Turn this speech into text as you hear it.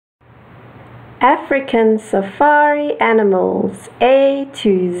African safari animals A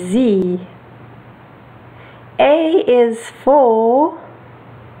to Z. A is for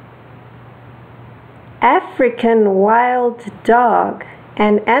African wild dog,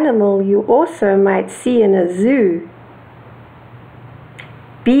 an animal you also might see in a zoo.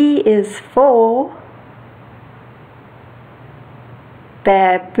 B is for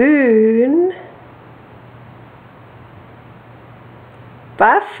baboon,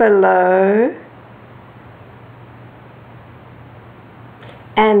 buffalo,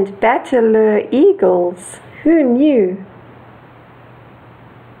 and bateleur eagles. Who knew?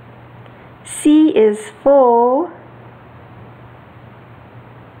 C is for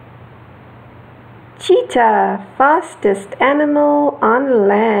cheetah, fastest animal on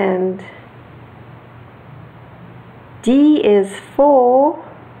land. D is for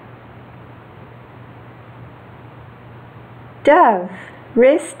dove,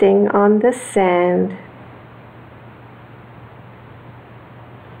 resting on the sand.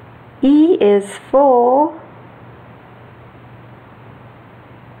 E is for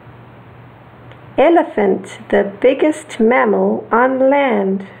elephant, the biggest mammal on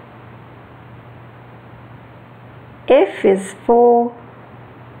land. F is for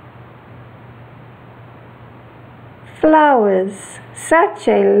flowers, such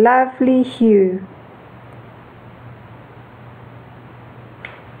a lovely hue.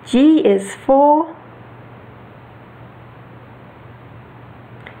 G is for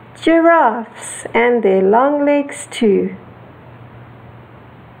giraffes and their long legs too.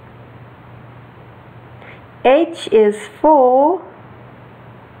 H is for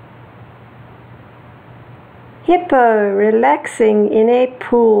hippo, relaxing in a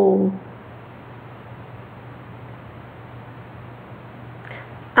pool.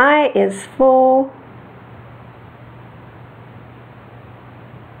 I is for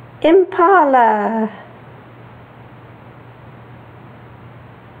impala.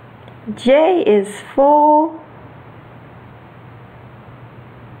 J is for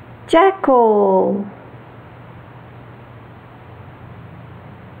jackal.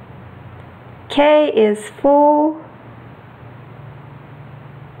 K is for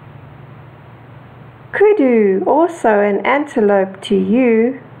kudu, also an antelope to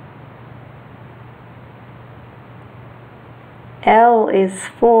you. L is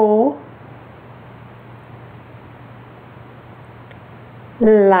for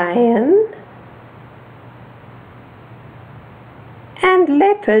lion and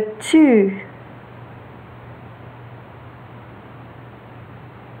leopard too.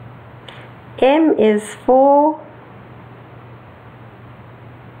 M is for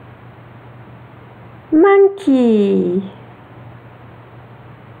monkey.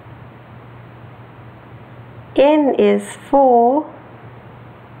 N is for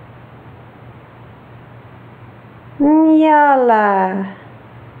nyala.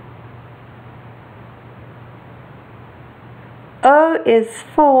 O is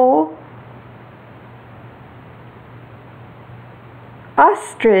for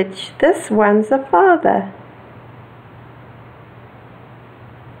ostrich. This one's a father.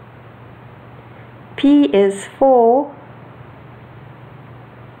 P is for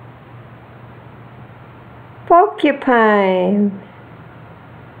porcupine.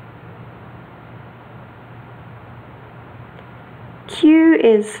 Q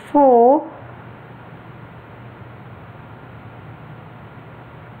is for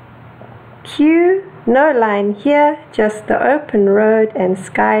Q, no line here, just the open road and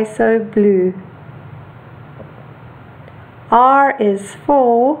sky so blue. R is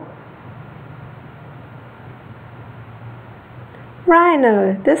for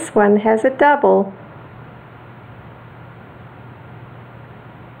rhino. This one has a double.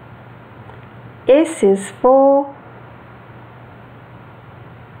 S is for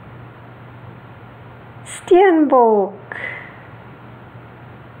steenbok.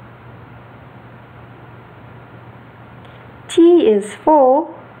 T is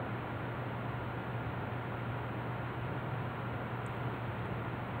for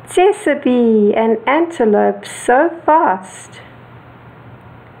tsessebe, an antelope so fast.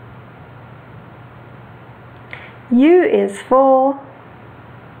 U is for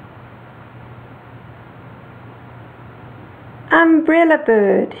umbrella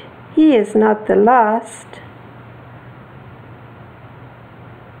bird. He is not the last.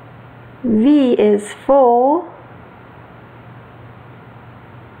 V is for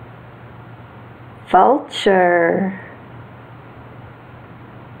vulture.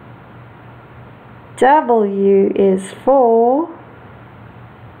 W is for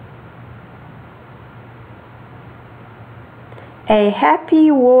A happy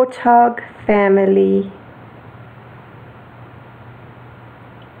warthog family.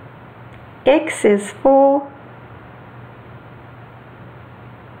 X is for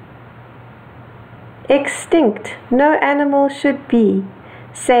extinct. No animal should be.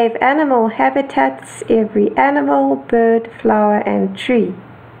 Save animal habitats, every animal, bird, flower, and tree.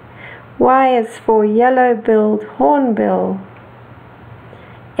 Y is for yellow-billed hornbill.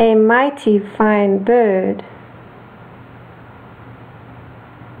 A mighty fine bird.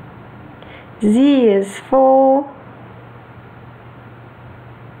 Z is for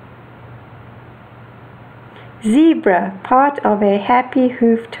zebra, part of a happy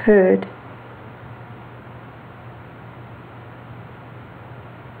hoofed herd.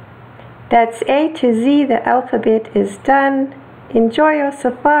 That's A to Z, the alphabet is done. Enjoy your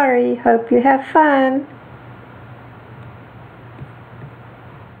safari. Hope you have fun.